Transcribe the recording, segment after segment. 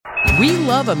We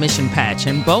love a mission patch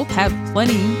and both have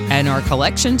plenty in our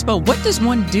collections, but what does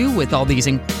one do with all these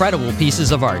incredible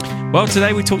pieces of art? Well,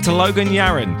 today we talked to Logan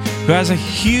Jaeren, who has a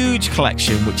huge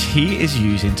collection which he is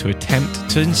using to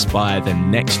attempt to inspire the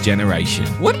next generation.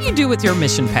 What do you do with your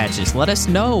mission patches? Let us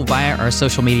know via our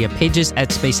social media pages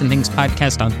at Space and Things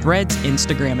Podcast on Threads,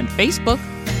 Instagram, and Facebook,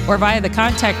 or via the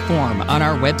contact form on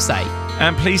our website.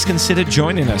 And please consider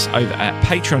joining us over at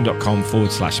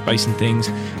patreon.com/Space and Things.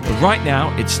 But right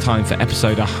now, it's time for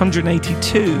episode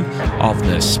 182 of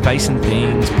the Space and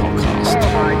Things podcast.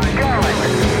 Oh my God!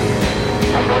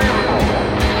 Unbelievable!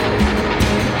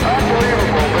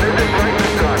 Unbelievable, but is it right to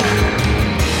God?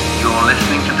 You're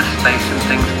listening to the Space and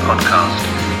Things podcast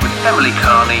with Emily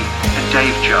Carney and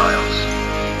Dave Giles.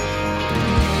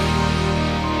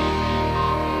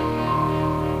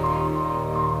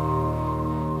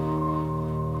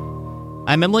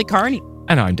 I'm Emily Carney.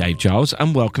 And I'm Dave Giles,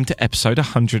 and welcome to episode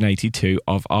 182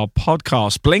 of our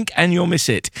podcast. Blink and you'll miss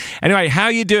it. Anyway, how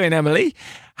are you doing, Emily?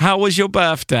 How was your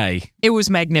birthday? It was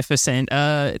magnificent.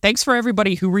 Thanks for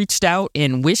everybody who reached out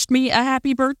and wished me a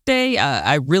happy birthday.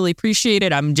 I really appreciate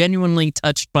it. I'm genuinely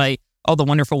touched by all the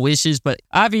wonderful wishes. But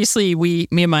obviously, me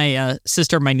and my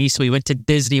sister and my niece, we went to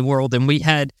Disney World and we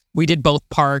did both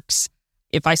parks.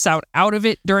 If I sound out of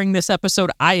it during this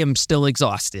episode, I am still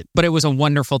exhausted. But it was a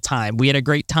wonderful time. We had a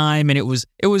great time, and it was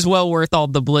well worth all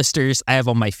the blisters I have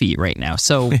on my feet right now.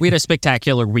 So we had a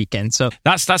spectacular weekend. So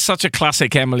that's such a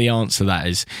classic Emily answer. That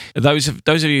is. Those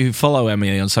of you who follow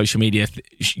Emily on social media,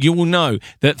 you will know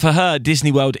that for her,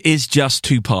 Disney World is just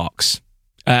two parks.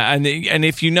 And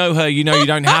if you know her, you know you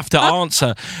don't have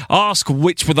to ask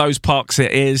which of those parks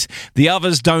it is. The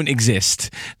others don't exist.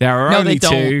 There are only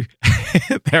two.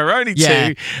 There are only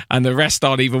two, and the rest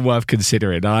aren't even worth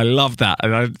considering. And I love that.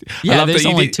 And I love there's that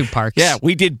only two parks. Yeah,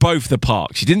 we did both the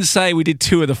parks. She didn't say we did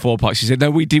two of the four parks. She said,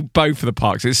 no, we did both of the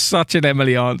parks. It's such an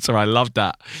Emily answer. I love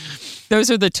that.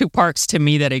 Those are the two parks to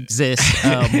me that exist.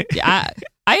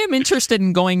 I am interested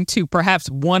in going to perhaps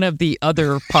one of the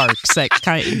other parks that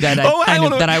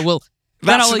I will.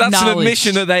 That's an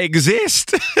admission that they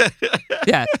exist.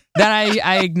 Yeah, that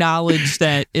I acknowledge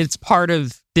that it's part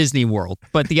of Disney World,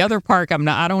 but the other park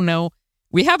I don't know.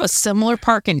 We have a similar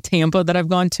park in Tampa that I've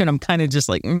gone to, and I'm kind of just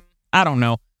like, I don't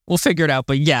know. We'll figure it out.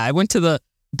 But yeah, I went to the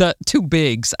two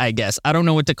bigs, I guess. I don't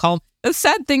know what to call them. The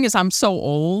sad thing is I'm so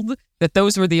old that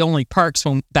those were the only parks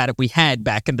that we had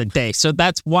back in the day. So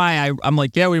that's why I'm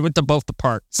like, yeah, we went to both the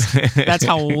parks. That's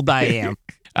how old I am.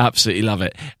 Absolutely love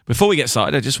it. Before we get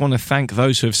started, I just want to thank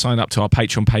those who have signed up to our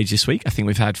Patreon page this week. I think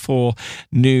we've had 4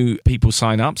 new people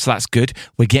sign up, so that's good.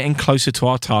 We're getting closer to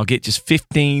our target, just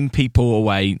 15 people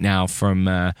away now from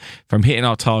hitting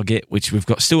our target, which we've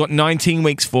still got 19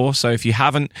 weeks for. So if you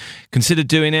haven't considered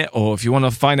doing it, or if you want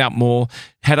to find out more,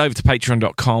 head over to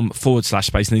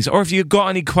patreon.com/Space and Things. Or if you've got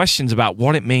any questions about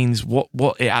what it means, what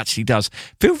it actually does,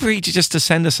 feel free to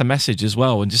send us a message as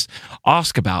well and just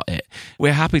ask about it.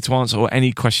 We're happy to answer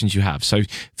any questions you have. So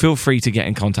feel free to get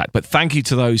in contact. But thank you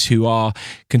to those who are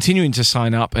continuing to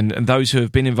sign up and those who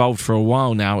have been involved for a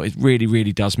while now. It really,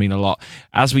 really does mean a lot.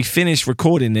 As we finish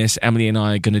recording this, Emily and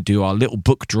I are going to do our little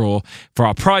book draw for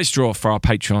our prize draw for our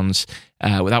patrons.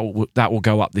 That will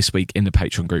go up this week in the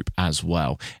Patreon group as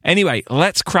well. Anyway,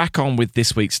 let's crack on with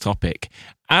this week's topic.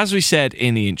 As we said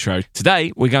in the intro,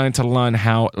 today we're going to learn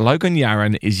how Logan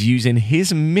Jaeren is using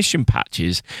his mission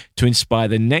patches to inspire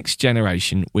the next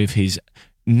generation with his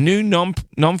new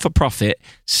non-for-profit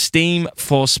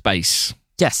STEAM4SPACE.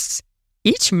 Yes.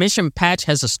 Each mission patch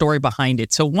has a story behind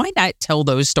it, so why not tell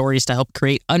those stories to help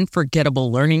create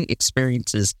unforgettable learning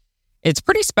experiences? It's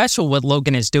pretty special what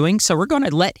Logan is doing, so we're going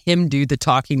to let him do the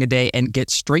talking today and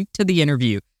get straight to the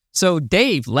interview. So,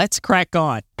 Dave, let's crack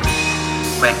on.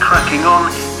 Where cracking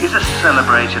on is a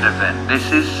celebrated event.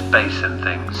 This is Space and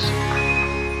Things.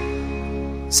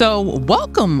 So,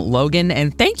 welcome, Logan,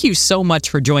 and thank you so much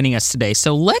for joining us today.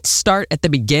 So, let's start at the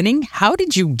beginning. How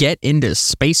did you get into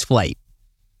space flight?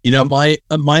 You know, my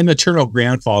maternal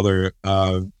grandfather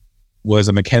was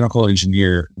a mechanical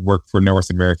engineer, worked for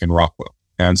North American Rockwell.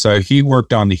 And so he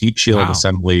worked on the heat shield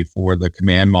assembly for the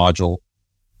command module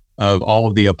of all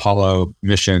of the Apollo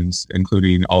missions,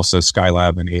 including also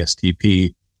Skylab and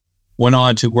ASTP. Went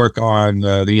on to work on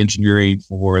the engineering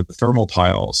for the thermal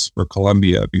tiles for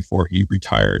Columbia before he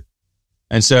retired.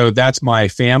 And so that's my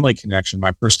family connection,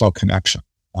 my personal connection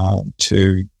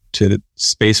to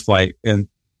space flight. And,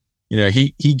 you know,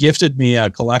 he gifted me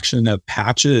a collection of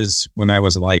patches when I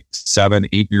was like 7,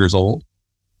 8 years old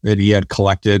that he had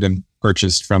collected and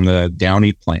purchased from the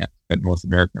Downey plant at North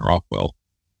American Rockwell.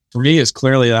 For me, it's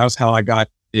clearly that was how I got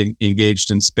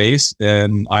engaged in space.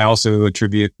 And I also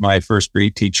attribute my first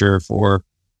grade teacher for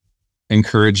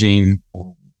encouraging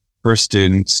her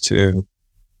students to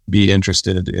be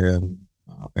interested in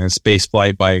space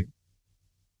flight by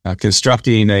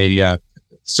constructing a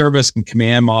service and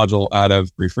command module out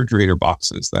of refrigerator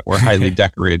boxes that were highly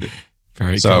decorated.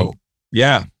 Very so, cool.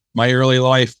 Yeah, my early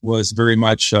life was very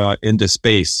much into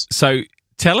space. So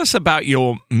tell us about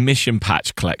your mission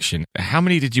patch collection. How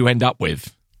many did you end up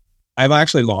with? I've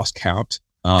actually lost count,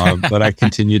 but I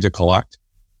continue to collect.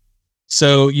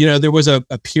 So, there was a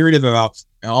period of about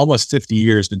almost 50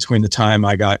 years between the time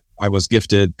I was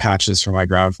gifted patches from my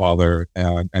grandfather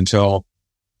until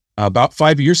about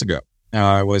 5 years ago.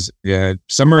 I was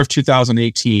summer of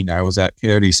 2018. I was at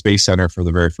Kennedy Space Center for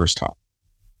the very first time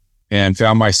and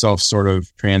found myself sort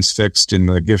of transfixed in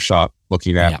the gift shop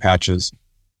looking at patches.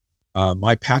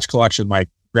 My patch collection my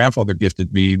grandfather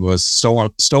gifted me was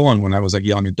stolen when I was a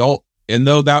young adult. And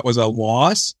though that was a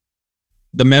loss,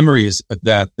 the memories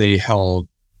that they held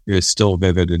is still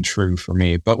vivid and true for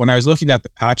me. But when I was looking at the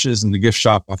patches in the gift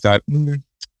shop, I thought,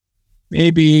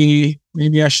 maybe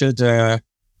I should, I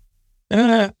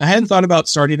hadn't thought about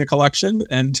starting a collection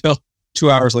until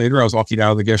 2 hours later, I was walking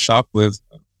out of the gift shop with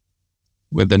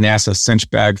the NASA cinch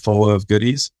bag full of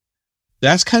goodies.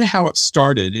 That's kind of how it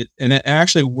started. And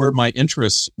actually where my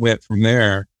interests went from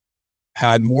there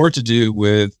had more to do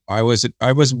with, I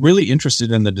was really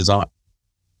interested in the design.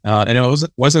 And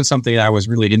it wasn't something I was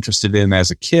really interested in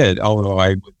as a kid, although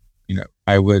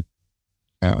I would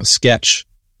sketch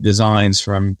designs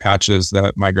from patches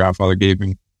that my grandfather gave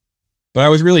me. But I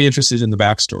was really interested in the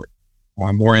backstory.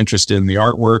 I'm more interested in the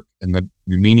artwork and the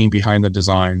meaning behind the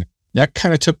design. That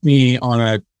kind of took me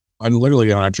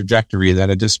literally on a trajectory that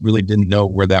I just really didn't know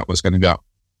where that was going to go.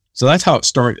 So that's how it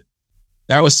started.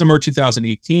 That was summer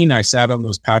 2018. I sat on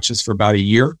those patches for about a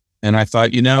year, and I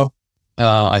thought,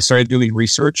 I started doing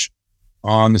research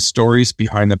on the stories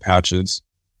behind the patches.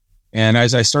 And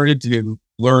as I started to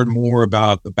learn more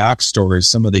about the backstories,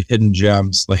 some of the hidden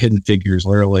gems, the hidden figures,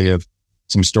 literally of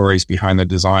some stories behind the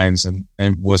designs, and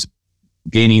was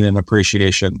gaining an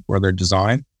appreciation for their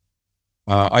design,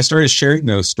 I started sharing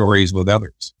those stories with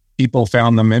others. People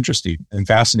found them interesting and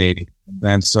fascinating.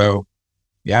 And so,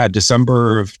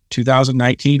 December of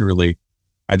 2019, really,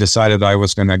 I decided I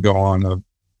was going to go on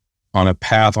a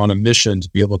path, on a mission to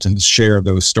be able to share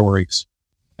those stories.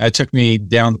 That took me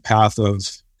down the path of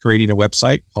creating a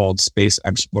website called Space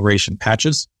Exploration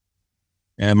Patches.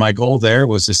 And my goal there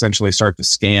was essentially start to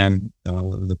scan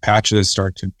the patches,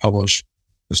 start to publish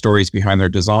the stories behind their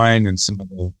design and some of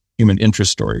the human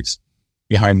interest stories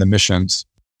behind the missions.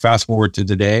 Fast forward to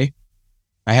today,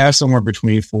 I have somewhere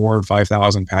between 4,000 and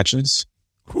 5,000 patches.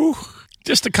 Whew.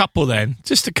 Just a couple then.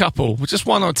 Just a couple. Just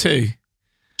one or two.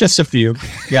 Just a few.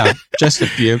 Yeah, just a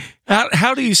few.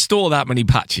 How do you store that many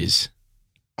patches?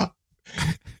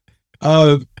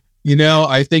 I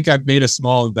think I've made a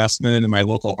small investment in my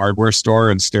local hardware store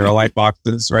and Sterilite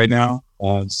boxes right now.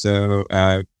 So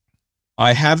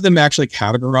I have them actually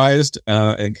categorized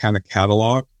and kind of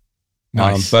cataloged.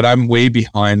 Nice. But I'm way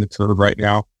behind the curve right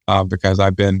now because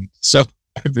I've been so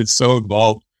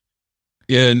involved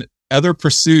in other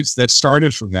pursuits that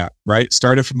started from that, right?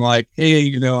 Started from like,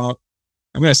 hey, I'm going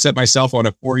to set myself on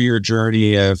a 4-year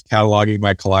journey of cataloging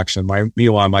my collection.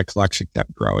 Meanwhile, my collection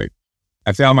kept growing.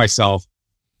 I found myself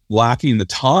lacking the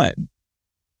time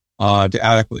to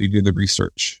adequately do the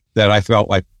research that I felt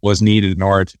like was needed in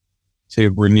order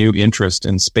to renew interest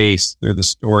in space through the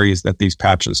stories that these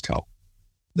patches tell.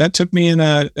 That took me in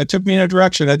a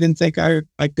direction I didn't think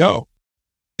I'd go.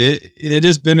 It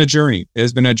has been a journey. It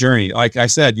has been a journey. Like I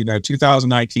said,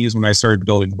 2019 is when I started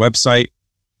building the website,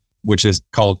 which is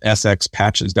called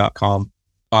sxpatches.com.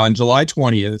 On July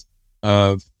 20th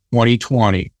of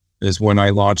 2020 is when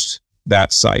I launched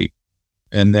that site.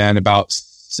 And then about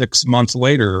 6 months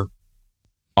later,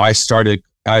 I started,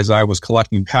 as I was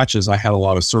collecting patches, I had a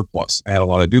lot of surplus. I had a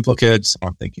lot of duplicates.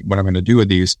 I'm thinking, what am I going to do with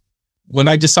these? What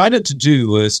I decided to do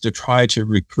was to try to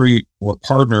recruit or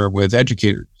partner with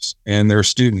educators and their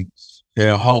students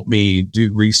to help me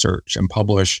do research and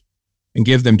publish and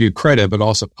give them due credit, but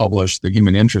also publish the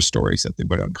human interest stories that they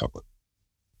would uncover.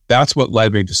 That's what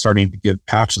led me to starting to give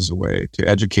patches away to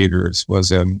educators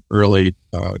was in early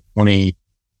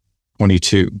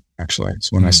 2022, actually.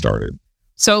 It's when I started.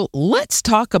 So let's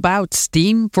talk about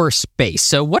STEAM4SPACE.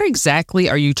 So what exactly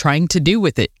are you trying to do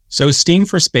with it? So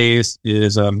STEAM4SPACE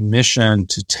is a mission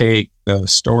to take the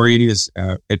stories,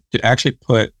 to actually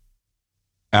put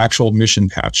actual mission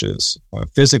patches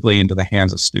physically into the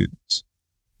hands of students.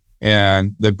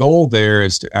 And the goal there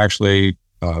is to actually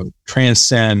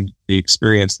transcend the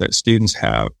experience that students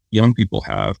have, young people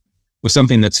have, with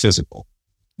something that's physical.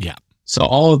 Yeah. So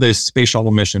all of these space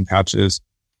shuttle mission patches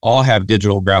all have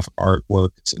digital graphic artwork.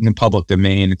 It's in the public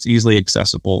domain. It's easily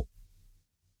accessible.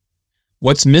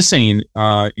 What's missing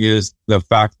is the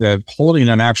fact that holding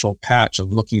an actual patch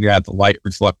and looking at the light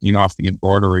reflecting off the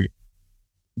embroidery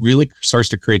really starts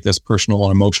to create this personal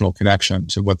and emotional connection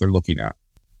to what they're looking at.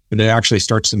 But it actually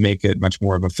starts to make it much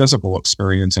more of a physical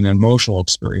experience and an emotional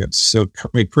experience. So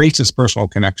it creates this personal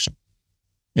connection.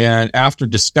 And after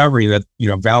discovering that,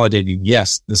 validating,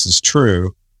 yes, this is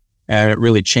true, and it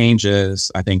really changes,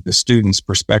 I think, the student's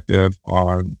perspective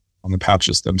on the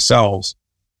patches themselves.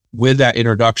 With that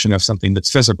introduction of something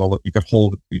that's physical that you could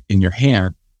hold in your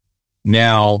hand,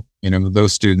 now,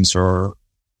 those students are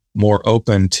more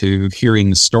open to hearing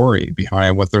the story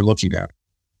behind what they're looking at.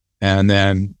 And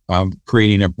then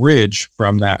creating a bridge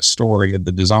from that story and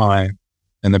the design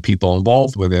and the people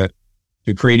involved with it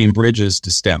to creating bridges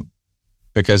to STEM.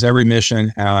 Because every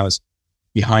mission has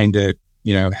behind it,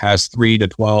 has 3 to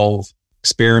 12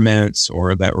 experiments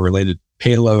or that were related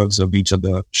payloads of each of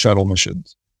the shuttle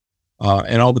missions.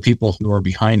 And all the people who are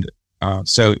behind it.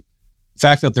 So the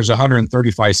fact that there's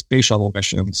 135 space shuttle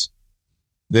missions,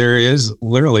 there is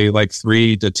literally like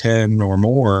 3 to 10 or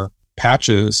more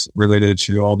patches related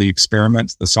to all the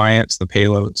experiments, the science, the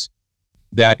payloads.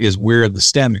 That is where the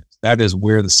STEM is. That is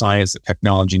where the science, the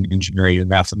technology, and engineering and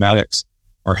mathematics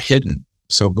are hidden.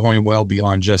 So going well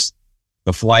beyond just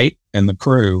the flight and the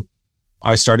crew,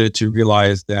 I started to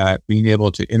realize that being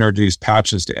able to introduce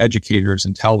patches to educators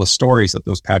and tell the stories that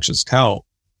those patches tell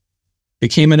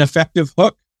became an effective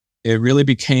hook. It really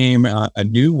became a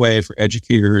new way for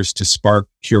educators to spark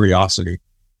curiosity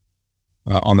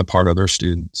on the part of their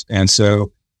students. And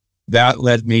so that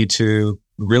led me to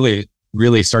really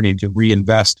starting to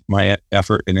reinvest my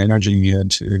effort and energy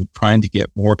into trying to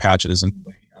get more patches in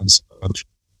the hands of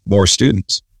more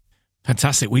students.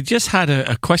 Fantastic. We just had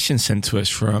a question sent to us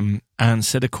from Anne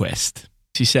Siderquist.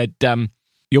 She said,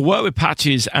 your work with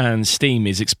patches and STEAM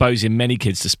is exposing many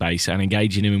kids to space and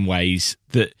engaging them in ways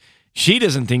that she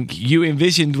doesn't think you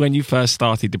envisioned when you first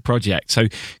started the project. So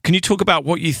can you talk about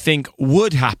what you think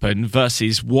would happen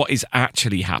versus what is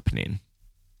actually happening?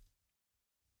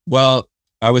 Well,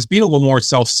 I was being a little more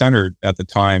self-centered at the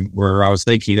time, where I was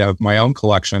thinking of my own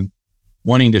collection,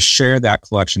 wanting to share that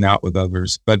collection out with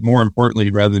others. But more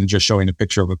importantly, rather than just showing a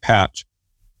picture of a patch,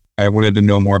 I wanted to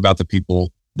know more about the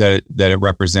people that it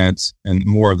represents and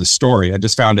more of the story.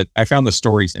 I found the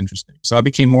stories interesting. So I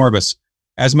became more of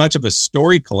as much of a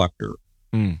story collector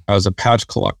as a patch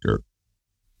collector,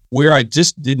 where I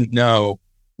just didn't know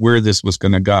where this was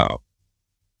going to go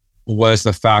was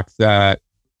the fact that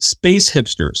space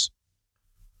hipsters,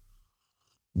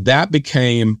 that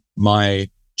became my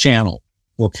channel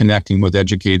for connecting with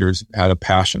educators who had a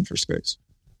passion for space.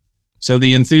 So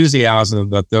the enthusiasm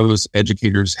that those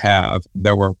educators have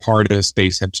that were part of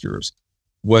Space Hipsters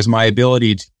was my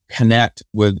ability to connect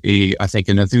with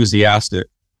an enthusiastic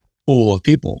pool of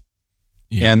people.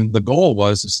 Yeah. And the goal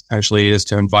was essentially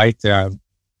to invite them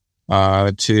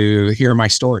to hear my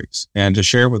stories and to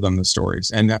share with them the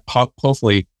stories and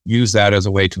hopefully use that as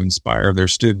a way to inspire their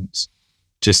students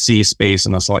to see space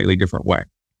in a slightly different way.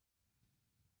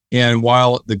 And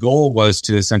while the goal was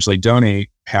to essentially donate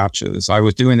patches, I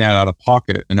was doing that out of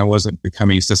pocket and I wasn't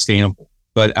becoming sustainable.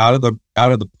 But out of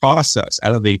the process,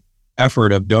 out of the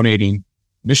effort of donating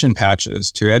mission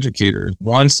patches to educators,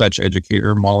 one such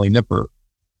educator, Molly Nipper,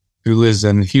 who lives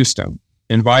in Houston,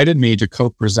 invited me to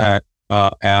co-present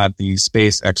at the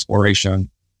Space Exploration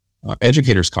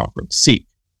Educators Conference, SEEK,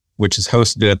 which is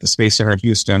hosted at the Space Center of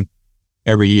Houston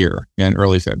every year in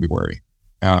early February.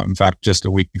 In fact, just a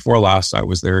week before last, I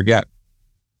was there again.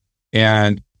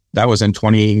 And that was in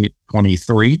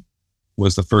 2023,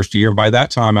 was the first year. By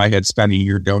that time, I had spent a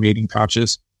year donating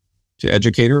patches to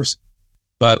educators.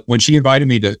 But when she invited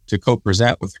me to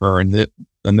co-present with her, and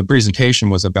the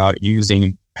presentation was about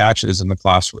using patches in the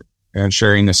classroom and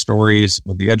sharing the stories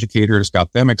with the educators,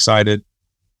 got them excited.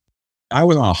 I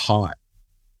was on a high.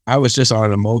 I was just on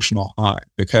an emotional high,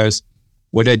 because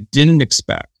what I didn't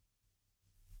expect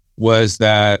was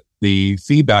that the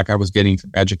feedback I was getting from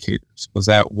educators was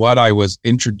that what I was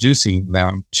introducing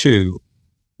them to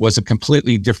was a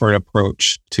completely different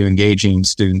approach to engaging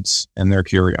students and their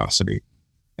curiosity.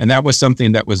 And that was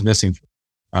something that was missing.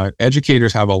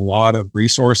 Educators have a lot of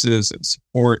resources and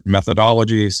support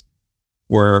methodologies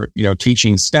for,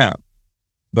 teaching STEM.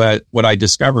 But what I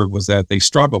discovered was that they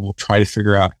struggle with trying to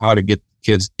figure out how to get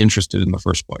kids interested in the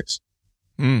first place.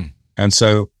 And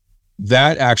so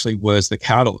that actually was the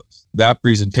catalyst. That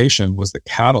presentation was the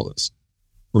catalyst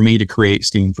for me to create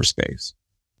STEAM4SPACE.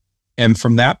 And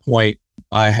from that point,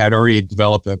 I had already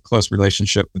developed a close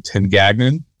relationship with Tim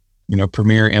Gagnon,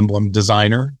 premier emblem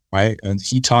designer, right? And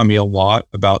he taught me a lot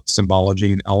about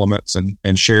symbology and elements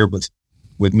and shared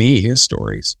with me his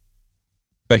stories.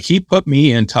 But he put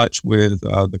me in touch with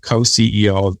the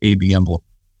co-CEO of AB Emblem,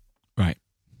 right?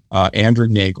 Andrew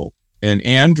Nagel. And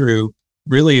Andrew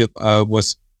really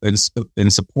was in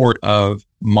support of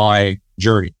my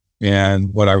journey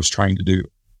and what I was trying to do.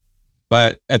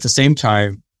 But at the same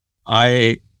time,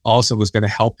 I also was going to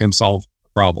help him solve the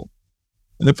problem.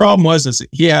 And the problem was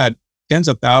he had tens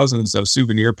of thousands of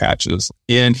souvenir patches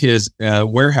in his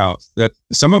warehouse that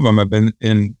some of them have been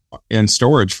in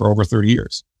storage for over 30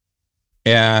 years.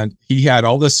 And he had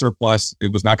all this surplus.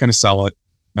 It was not going to sell it.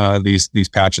 These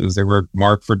patches, they were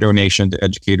marked for donation to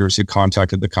educators who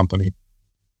contacted the company.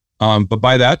 But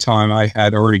by that time, I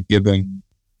had already given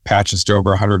patches to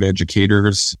over 100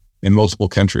 educators in multiple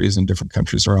countries, in different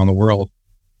countries around the world.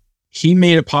 He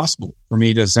made it possible for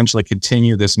me to essentially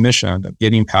continue this mission of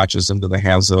getting patches into the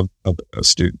hands of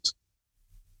students.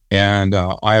 And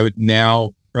I would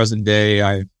now, present day,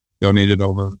 I donated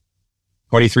over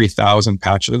 23,000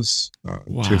 patches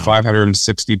to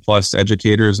 560 plus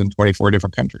educators in 24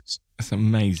 different countries. That's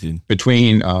amazing.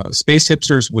 Between Space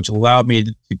Hipsters, which allowed me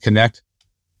to connect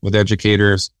with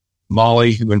educators,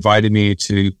 Molly, who invited me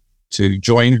to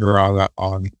join her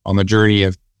on the journey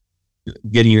of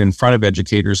getting in front of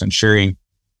educators and sharing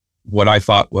what I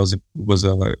thought was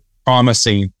a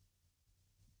promising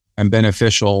and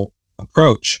beneficial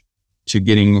approach to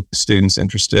getting students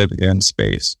interested in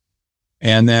space.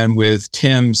 And then with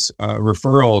Tim's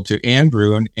referral to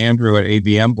Andrew, and Andrew at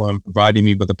AB Emblem providing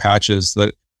me with the patches,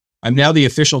 that I'm now the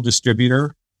official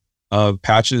distributor of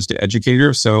patches to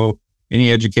educators. So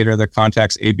any educator that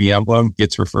contacts AB Emblem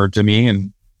gets referred to me,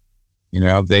 and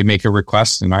they make a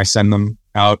request and I send them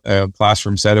out a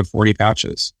classroom set of 40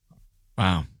 patches.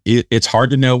 Wow. It's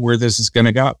hard to know where this is going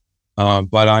to go,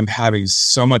 but I'm having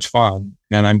so much fun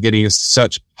and I'm getting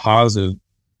such positive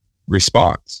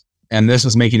response. And this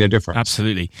is making a difference.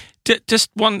 Absolutely. Just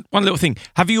one little thing.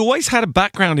 Have you always had a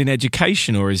background in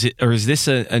education, or is this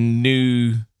a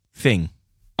new thing?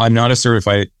 I'm not a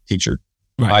certified teacher.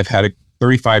 Right. I've had a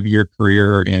 35-year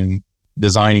career in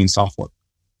designing software.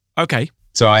 Okay.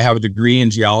 So I have a degree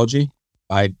in geology.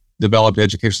 I developed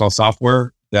educational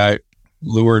software that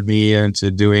lured me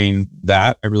into doing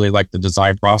that. I really like the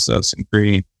design process and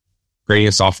creating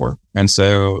software. And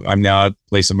so I'm now at a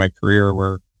place in my career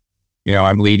where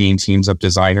I'm leading teams of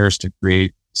designers to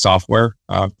create software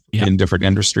in different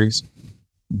industries.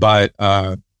 But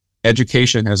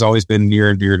education has always been near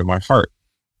and dear to my heart.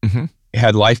 Mm-hmm.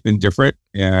 Had life been different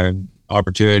and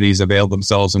opportunities availed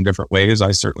themselves in different ways,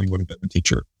 I certainly would have been a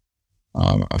teacher,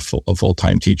 a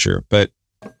full-time teacher. But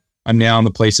I'm now in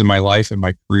the place in my life and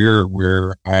my career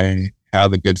where I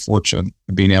have the good fortune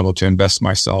of being able to invest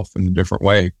myself in a different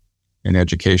way in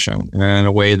education, and in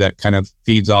a way that kind of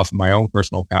feeds off my own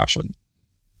personal passion.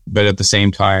 But at the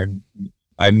same time,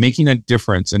 I'm making a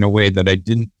difference in a way that I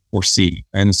didn't foresee.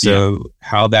 And so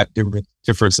how that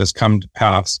difference has come to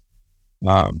pass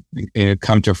and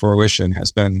come to fruition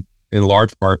has been in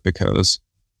large part because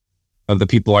of the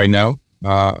people I know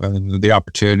and the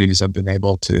opportunities I've been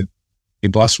able to be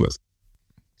blessed with.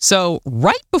 So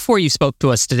right before you spoke to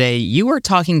us today, you were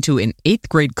talking to an 8th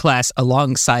grade class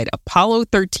alongside Apollo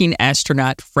 13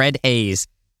 astronaut Fred Hayes.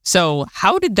 So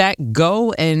how did that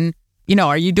go? And,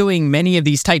 are you doing many of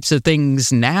these types of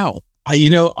things now? I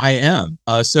am.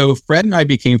 So Fred and I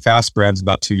became fast friends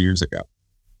about 2 years ago.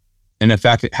 And in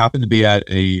fact, it happened to be at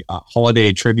a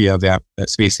holiday trivia event that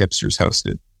Space Hipsters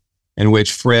hosted, in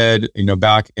which Fred,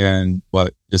 back in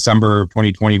December of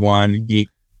 2021,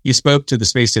 he spoke to the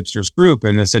Space Hipsters group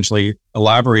and essentially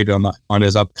elaborated on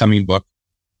his upcoming book.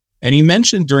 And he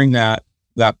mentioned during that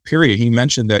period, he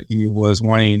mentioned that he was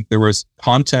there was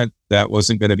content that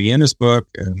wasn't going to be in his book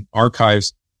and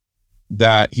archives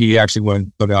that he actually wanted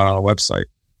to put out on a website.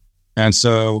 And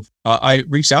so I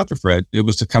reached out to Fred. It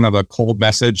was kind of a cold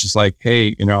message, just like,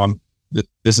 hey,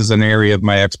 this is an area of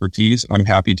my expertise. I'm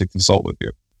happy to consult with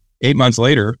you. 8 months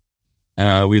later,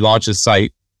 we launched a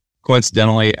site.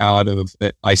 Coincidentally,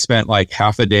 I spent like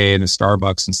half a day in a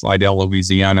Starbucks in Slidell,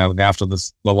 Louisiana. And after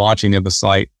the launching of the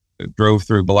site, drove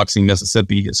through Biloxi,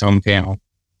 Mississippi, his hometown,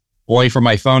 only for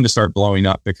my phone to start blowing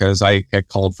up because I had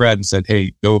called Fred and said,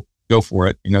 hey, go for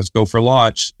it. Go for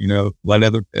launch, let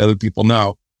other people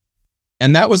know.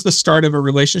 And that was the start of a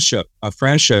relationship, a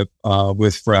friendship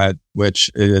with Fred,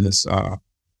 which is,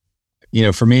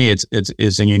 for me,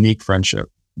 it's a unique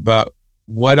friendship. But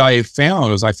what I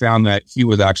found was that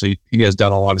he has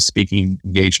done a lot of speaking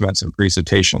engagements and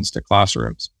presentations to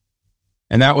classrooms.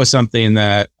 And that was something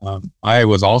that I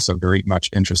was also very much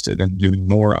interested in doing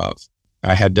more of.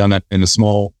 I had done it in a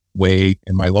small way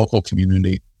in my local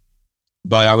community.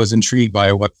 But I was intrigued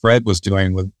by what Fred was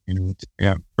doing with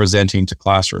presenting to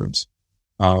classrooms.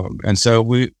 And so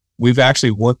we've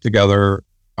actually worked together.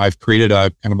 I've created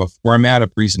a kind of a format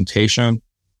of presentation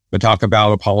to talk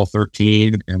about Apollo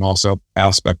 13 and also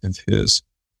aspect of his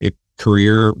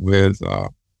career with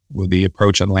the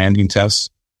approach and landing tests.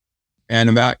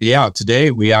 And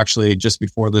today we actually, just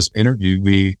before this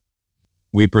interview,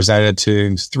 we presented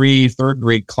to 3 third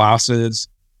grade classes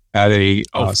at a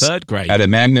third grade at a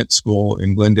magnet school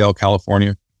in Glendale,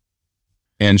 California,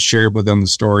 and shared with them the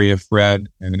story of Fred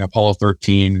and Apollo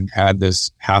 13. Had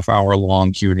this half-hour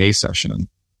long Q&A session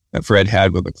that Fred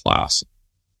had with the class.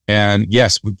 And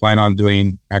yes, we plan on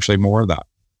doing actually more of that.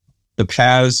 The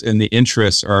paths and the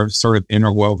interests are sort of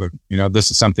interwoven.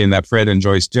 This is something that Fred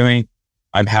enjoys doing.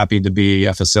 I'm happy to be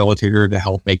a facilitator to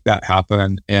help make that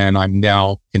happen. And I'm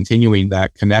now continuing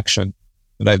that connection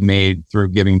that I've made through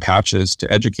giving patches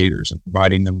to educators and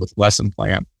providing them with lesson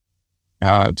plan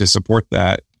to support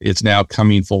that. It's now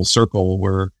coming full circle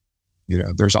where,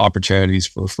 there's opportunities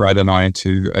for Fred and I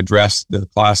to address the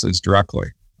classes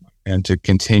directly and to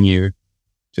continue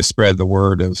to spread the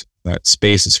word of that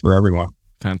space is for everyone.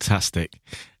 Fantastic.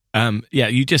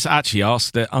 You just actually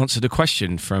answered a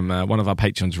question from one of our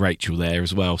patrons, Rachel, there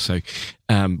as well. So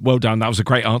well done. That was a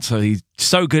great answer. He's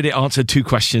so good it answered 2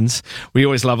 questions. We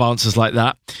always love answers like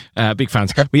that. Big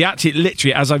fans. We actually,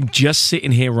 literally, as I'm just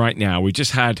sitting here right now, we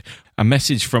just had a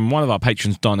message from one of our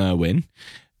patrons, Don Irwin.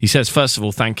 He says, first of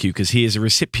all, thank you, because he is a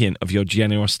recipient of your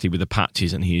generosity with the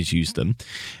patches and he has used them.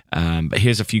 But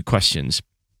here's a few questions.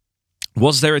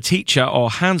 Was there a teacher or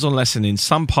hands-on lesson in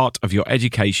some part of your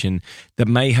education that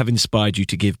may have inspired you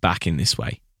to give back in this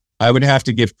way? I would have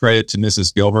to give credit to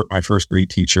Mrs. Gilbert, my first grade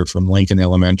teacher from Lincoln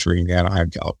Elementary in Anaheim,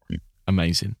 California.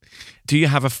 Amazing. Do you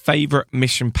have a favorite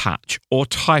mission patch or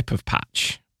type of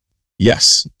patch?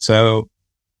 Yes. So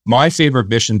my favorite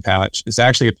mission patch is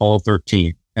actually Apollo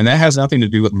 13, and that has nothing to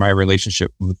do with my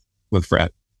relationship with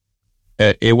Fred.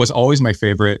 It was always my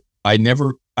favorite. I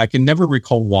can never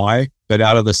recall why, but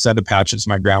out of the set of patches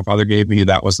my grandfather gave me,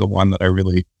 that was the one that I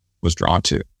really was drawn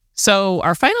to. So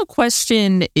our final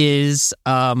question is,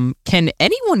 can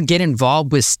anyone get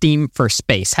involved with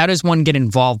STEAM4SPACE? How does one get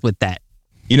involved with that?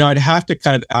 I'd have to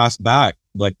kind of ask back,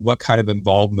 like what kind of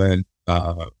involvement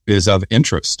is of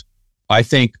interest. I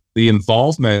think the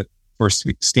involvement for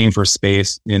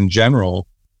STEAM4SPACE in general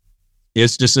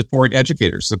is to support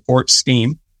educators, support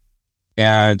STEAM,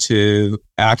 and to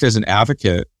act as an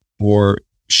advocate for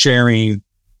sharing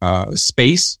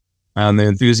space and the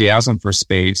enthusiasm for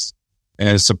space,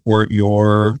 and support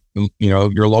your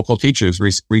local teachers,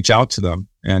 reach out to them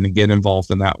and get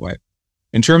involved in that way.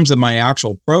 In terms of my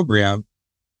actual program,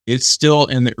 it's still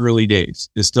in the early days.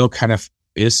 It's still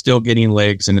getting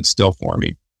legs and it's still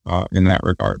forming in that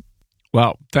regard.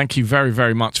 Well, thank you very,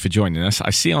 very much for joining us.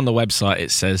 I see on the website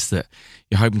it says that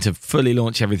you're hoping to fully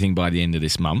launch everything by the end of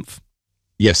this month.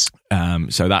 Yes.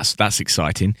 So that's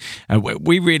exciting.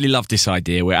 We really love this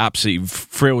idea. We're absolutely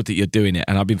thrilled that you're doing it.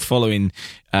 And I've been following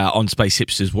on Space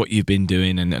Hipsters what you've been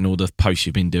doing and all the posts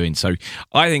you've been doing. So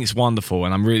I think it's wonderful.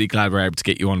 And I'm really glad we're able to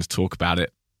get you on to talk about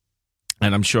it.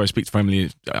 And I'm sure I speak to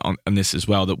Emily on this as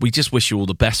well, that we just wish you all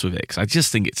the best with it, because I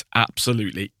just think it's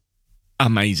absolutely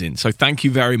amazing. So thank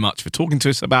you very much for talking to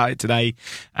us about it today.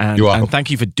 And thank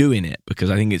you for doing it,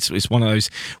 because I think it's one of those,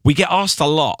 we get asked a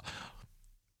lot,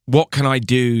 what can I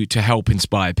do to help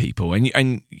inspire people?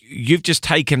 And you've just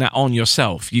taken that on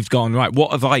yourself. You've gone, right,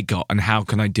 what have I got and how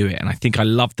can I do it? And I think I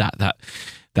love that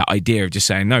idea of just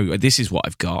saying, no, this is what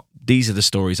I've got. These are the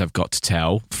stories I've got to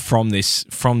tell from this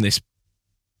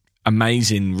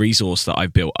amazing resource that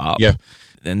I've built up. Yeah.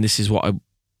 And this is what I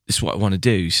want to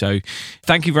do. So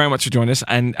thank you very much for joining us.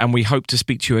 And we hope to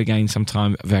speak to you again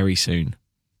sometime very soon.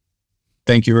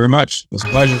 Thank you very much. It was a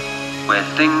pleasure. Where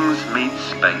things meet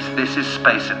space. This is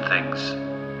Space and Things.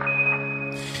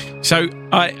 So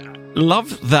I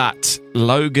love that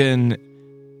Logan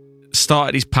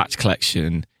started his patch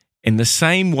collection in the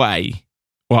same way,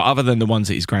 well, other than the ones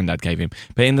that his granddad gave him,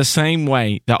 but in the same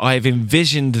way that I've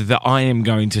envisioned that I am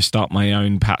going to start my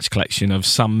own patch collection of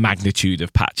some magnitude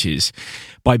of patches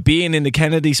by being in the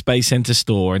Kennedy Space Center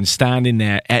store and standing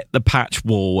there at the patch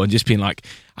wall and just being like,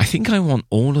 I think I want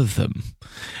all of them.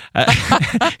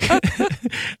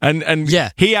 And yeah,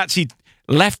 he actually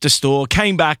left the store,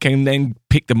 came back and then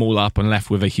picked them all up and left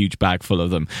with a huge bag full of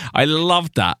them. I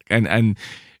loved that. And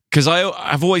because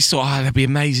I've always thought, that'd be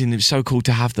amazing. It's so cool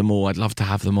to have them all. I'd love to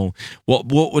have them all. What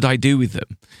would I do with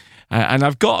them? And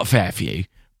I've got a fair few,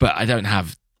 but I don't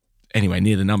have anywhere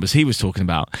near the numbers he was talking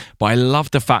about. But I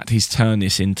love the fact he's turned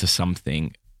this into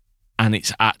something and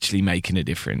it's actually making a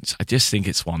difference. I just think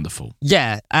it's wonderful.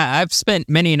 Yeah, I've spent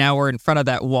many an hour in front of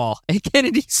that wall at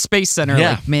Kennedy Space Center.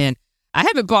 Yeah. Like, man, I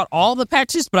haven't bought all the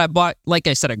patches, but I bought, like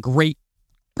I said,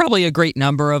 probably a great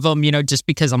number of them, just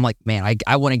because I'm like, man,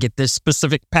 I want to get this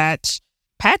specific patch.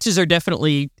 Patches are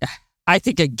definitely, I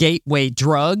think, a gateway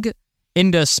drug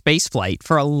into spaceflight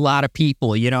for a lot of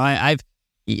people. I've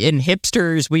in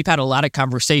hipsters, we've had a lot of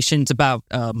conversations about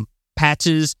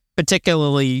patches,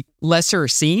 particularly lesser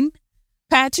seen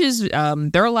patches.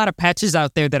 There are a lot of patches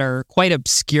out there that are quite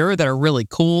obscure, that are really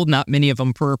cool. Not many of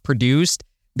them were produced,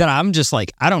 that I'm just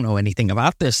like, I don't know anything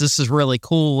about this. This is really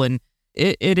cool. And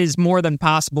it is more than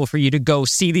possible for you to go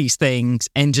see these things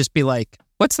and just be like,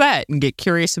 what's that? And get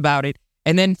curious about it.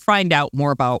 And then find out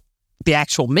more about the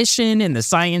actual mission and the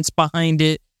science behind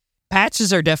it.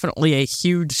 Patches are definitely a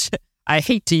huge, I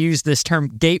hate to use this term,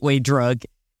 gateway drug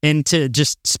into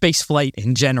just space flight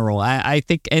in general. I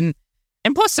think, and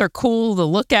plus they're cool to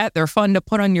look at. They're fun to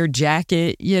put on your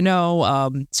jacket.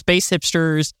 Space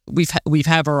hipsters. We've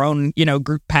have our own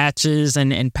group patches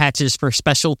and patches for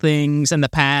special things in the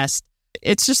past.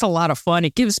 It's just a lot of fun.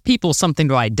 It gives people something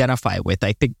to identify with,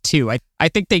 I think, too. I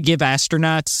think they give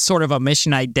astronauts sort of a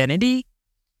mission identity,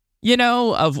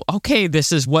 of, okay,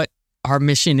 this is what our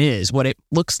mission is, what it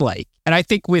looks like. And I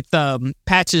think with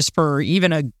patches for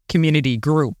even a community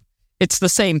group, it's the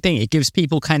same thing. It gives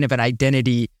people kind of an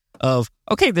identity of,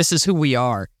 okay, this is who we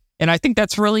are. And I think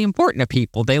that's really important to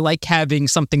people. They like having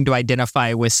something to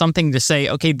identify with, something to say,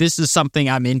 okay, this is something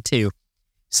I'm into.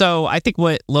 So I think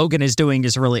what Logan is doing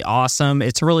is really awesome.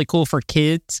 It's really cool for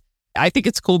kids. I think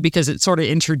it's cool because it sort of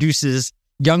introduces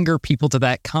younger people to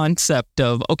that concept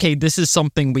of, okay, this is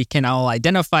something we can all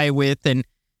identify with. And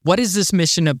what is this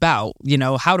mission about?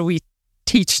 How do we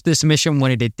teach this mission? What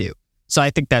did it do? So I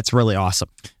think that's really awesome.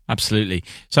 Absolutely.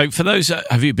 So for those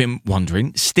have you been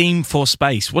wondering,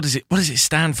 STEAM4SPACE, what does it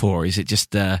stand for? Is it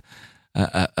just a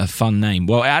fun name?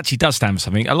 Well, it actually does stand for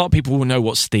something. A lot of people will know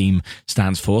what STEAM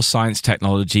stands for: science,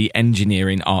 technology,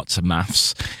 engineering, arts, and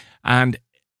maths. And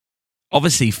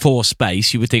obviously for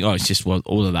space, you would think, it's just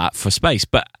all of that for space.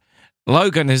 But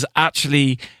Logan has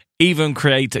actually even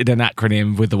created an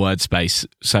acronym with the word space.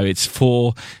 So it's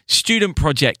for Student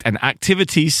Project and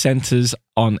Activities Centers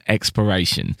on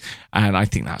Exploration. And I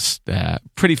think that's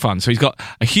pretty fun. So he's got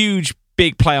a huge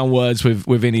big play on words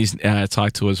within his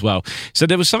title as well. So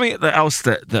there was something else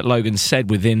that Logan said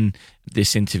within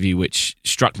this interview which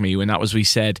struck me, and that was, we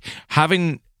said,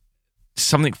 having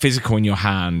something physical in your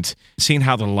hand, seeing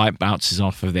how the light bounces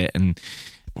off of it, and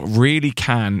really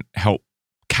can help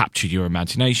capture your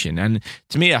imagination. And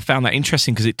to me, I found that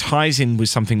interesting because it ties in with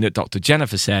something that Dr.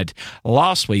 Jennifer said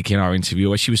last week in our interview,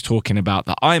 where she was talking about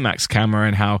the IMAX camera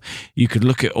and how you could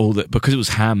look at all that, because it was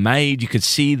handmade, you could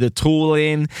see the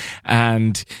tooling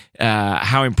and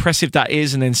how impressive that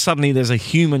is. And then suddenly there's a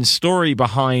human story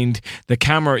behind the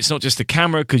camera. It's not just a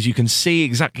camera, because you can see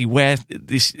exactly where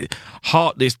this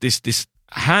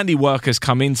handiwork has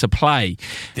come into play.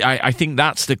 I think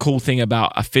that's the cool thing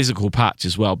about a physical patch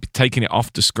as well, taking it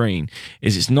off the screen,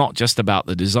 is it's not just about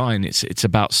the design, it's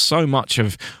about so much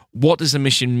of what does the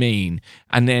mission mean,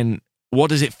 and then what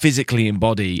does it physically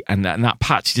embody, and that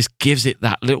patch just gives it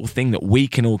that little thing that we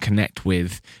can all connect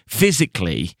with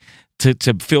physically to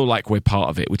feel like we're part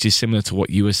of it, which is similar to what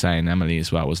you were saying, Emily,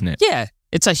 as well, wasn't it? Yeah,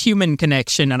 it's a human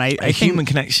connection. And I think, human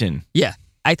connection. Yeah.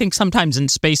 I think sometimes in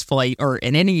space flight, or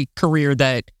in any career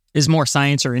that is more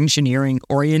science or engineering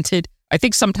oriented, I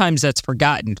think sometimes that's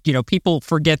forgotten. People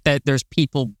forget that there's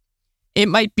people. It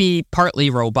might be partly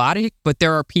robotic, but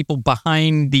there are people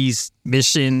behind these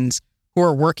missions who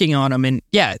are working on them. And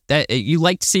yeah, that you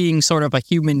like seeing sort of a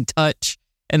human touch.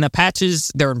 And the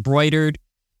patches, they're embroidered.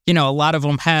 A lot of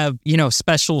them have,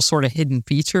 special sort of hidden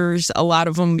features. A lot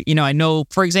of them, I know,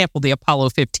 for example, the Apollo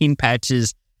 15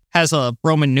 patches has a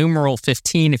Roman numeral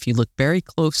 15 if you look very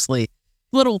closely.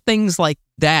 Little things like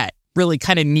that, really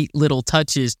kind of neat little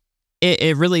touches.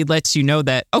 It really lets you know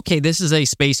that, okay, this is a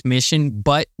space mission,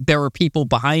 but there are people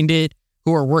behind it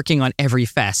who are working on every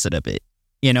facet of it,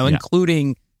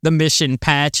 including the mission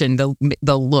patch and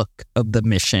the look of the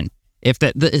mission,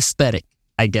 the aesthetic,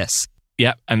 I guess.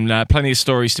 Yeah, and plenty of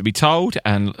stories to be told,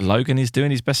 and Logan is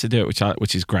doing his best to do it,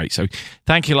 which is great. So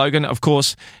thank you, Logan. Of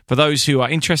course, for those who are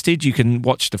interested, you can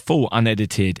watch the full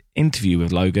unedited interview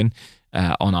with Logan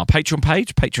on our Patreon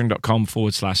page,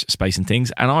 patreon.com/space and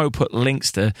things, and I will put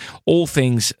links to all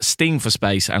things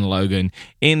STEAM4SPACE and Logan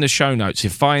in the show notes.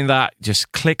 If you find that,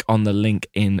 just click on the link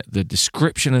in the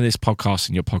description of this podcast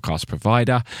in your podcast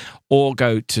provider, or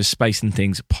go to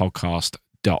spaceandthingspodcast.com.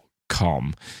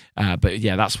 spaceforce.com. But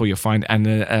yeah, that's where you'll find. And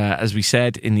as we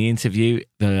said in the interview,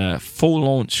 the full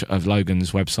launch of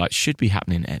Logan's website should be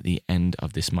happening at the end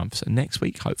of this month. So next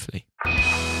week, hopefully.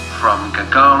 From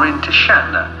Gagarin to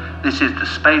Shatner, this is the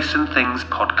Space and Things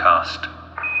podcast.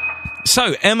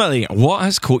 So, Emily, what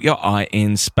has caught your eye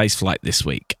in spaceflight this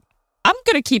week? I'm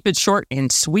going to keep it short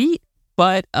and sweet,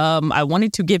 but I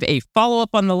wanted to give a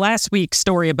follow-up on the last week's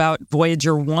story about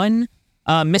Voyager 1.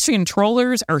 Mission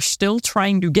controllers are still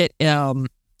trying to get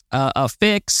a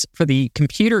fix for the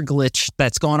computer glitch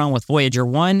that's going on with Voyager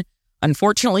 1.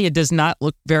 Unfortunately, it does not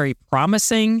look very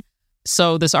promising.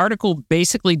 So this article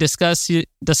basically discusses,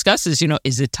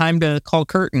 is it time to call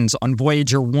curtains on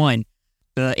Voyager 1?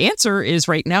 The answer is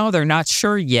right now they're not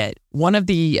sure yet. One of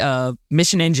the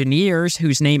mission engineers,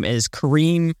 whose name is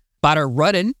Kareem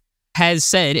Badar-Rudin, has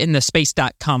said in the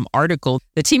Space.com article,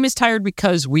 the team is tired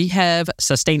because we have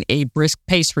sustained a brisk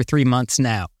pace for 3 months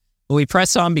now. But we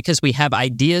press on because we have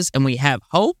ideas and we have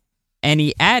hope. And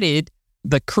he added,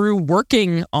 the crew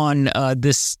working on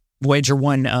this Voyager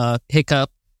 1 hiccup,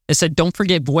 it said, don't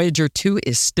forget Voyager 2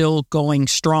 is still going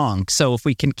strong. So if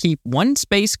we can keep one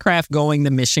spacecraft going,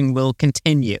 the mission will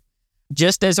continue.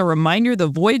 Just as a reminder, the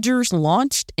Voyagers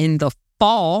launched in the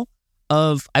fall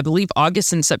of, I believe,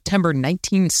 August and September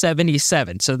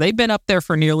 1977. So they've been up there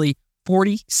for nearly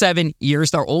 47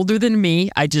 years. They're older than me.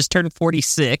 I just turned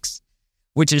 46,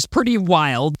 which is pretty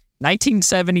wild.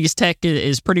 1970s tech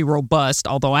is pretty robust,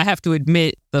 although I have to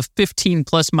admit the 15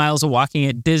 plus miles of walking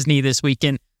at Disney this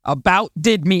weekend about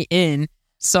did me in.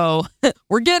 So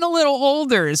we're getting a little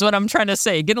older is what I'm trying to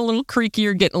say. Getting a little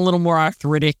creakier, getting a little more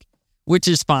arthritic, which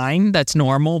is fine. That's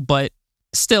normal. But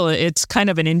still, it's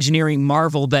kind of an engineering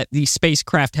marvel that these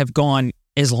spacecraft have gone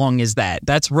as long as that.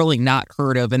 That's really not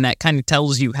heard of. And that kind of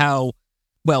tells you how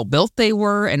well built they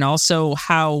were and also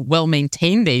how well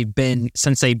maintained they've been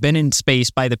since they've been in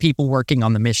space by the people working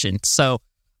on the mission. So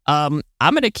I'm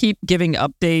going to keep giving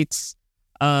updates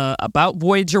about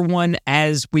Voyager 1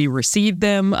 as we receive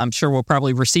them. I'm sure we'll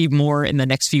probably receive more in the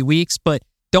next few weeks, but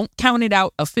don't count it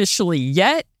out officially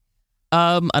yet,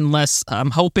 unless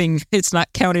I'm hoping it's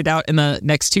not counted out in the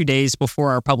next 2 days before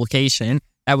our publication.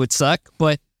 That would suck,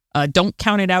 but don't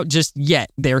count it out just yet.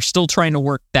 They're still trying to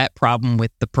work that problem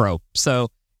with the probe. So,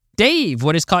 Dave,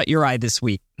 what has caught your eye this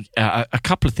week? A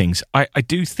couple of things. I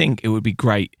do think it would be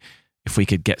great if we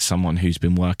could get someone who's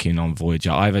been working on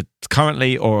Voyager, either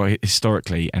currently or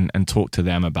historically, and talk to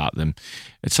them about them.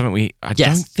 It's something I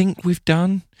don't think we've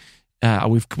done.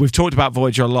 We've talked about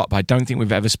Voyager a lot, but I don't think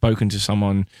we've ever spoken to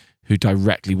someone who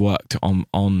directly worked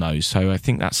on those. So I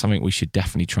think that's something we should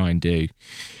definitely try and do.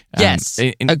 Yes,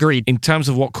 agreed. In terms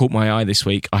of what caught my eye this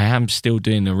week, I am still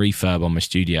doing a refurb on my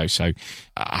studio, so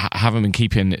I haven't been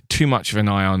keeping too much of an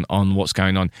eye on what's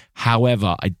going on.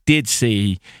 However, I did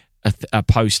see a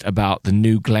post about the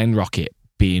new Glenn rocket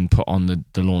being put on the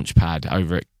launch pad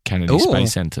over at Kennedy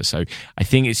Space Center. So I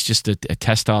think it's just a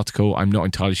test article. I'm not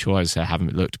entirely sure, as I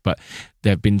haven't looked, but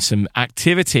there have been some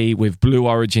activity with Blue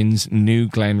Origin's new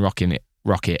Glenn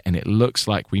rocket, and it looks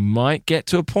like we might get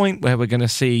to a point where we're going to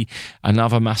see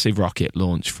another massive rocket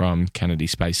launch from Kennedy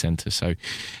Space Center. So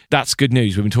that's good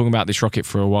news. We've been talking about this rocket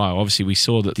for a while. Obviously, we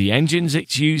saw that the engines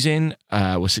it's using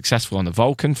were successful on the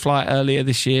Vulcan flight earlier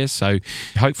this year. So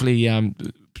hopefully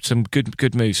some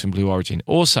good moves from Blue Origin.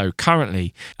 Also,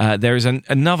 currently, there is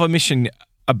another mission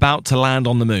about to land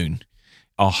on the moon,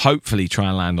 or hopefully try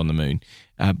and land on the moon,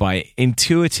 by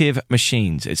Intuitive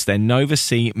Machines. It's their Nova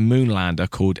C moonlander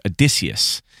called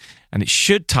Odysseus, and it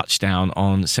should touch down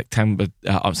on February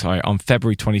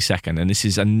 22nd. And this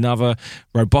is another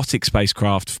robotic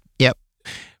spacecraft. Yep.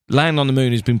 Land on the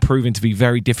moon has been proven to be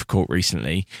very difficult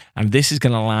recently, and this is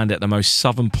going to land at the most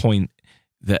southern point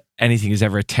that anything has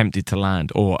ever attempted to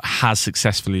land or has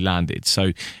successfully landed.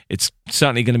 So it's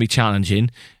certainly going to be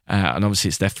challenging. And obviously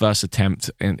it's their first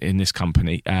attempt in this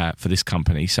company, for this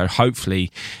company. So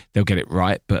hopefully they'll get it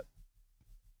right. But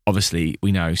obviously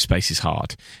we know space is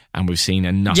hard and we've seen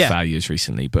enough failures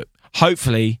recently. But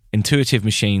hopefully Intuitive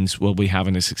Machines will be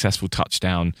having a successful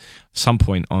touchdown some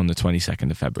point on the 22nd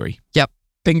of February. Yep.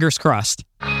 Fingers crossed.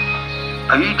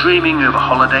 Are you dreaming of a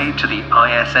holiday to the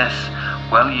ISS?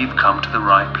 Well, you've come to the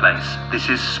right place. This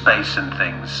is Space and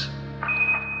Things.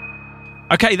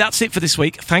 Okay, that's it for this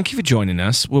week. Thank you for joining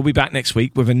us. We'll be back next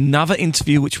week with another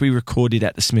interview which we recorded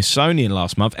at the Smithsonian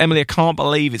last month. Emily, I can't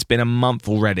believe it's been a month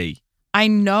already. I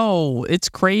know. It's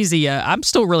crazy. I'm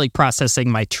still really processing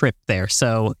my trip there.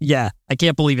 So, yeah, I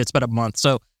can't believe it's been a month.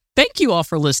 So, thank you all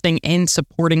for listening and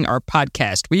supporting our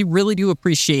podcast. We really do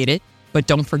appreciate it. But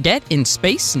don't forget, in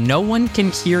space, no one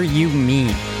can hear you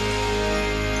mean.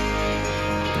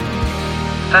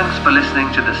 Thanks for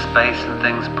listening to the Space and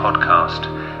Things podcast.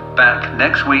 Back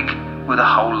next week with a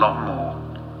whole lot more.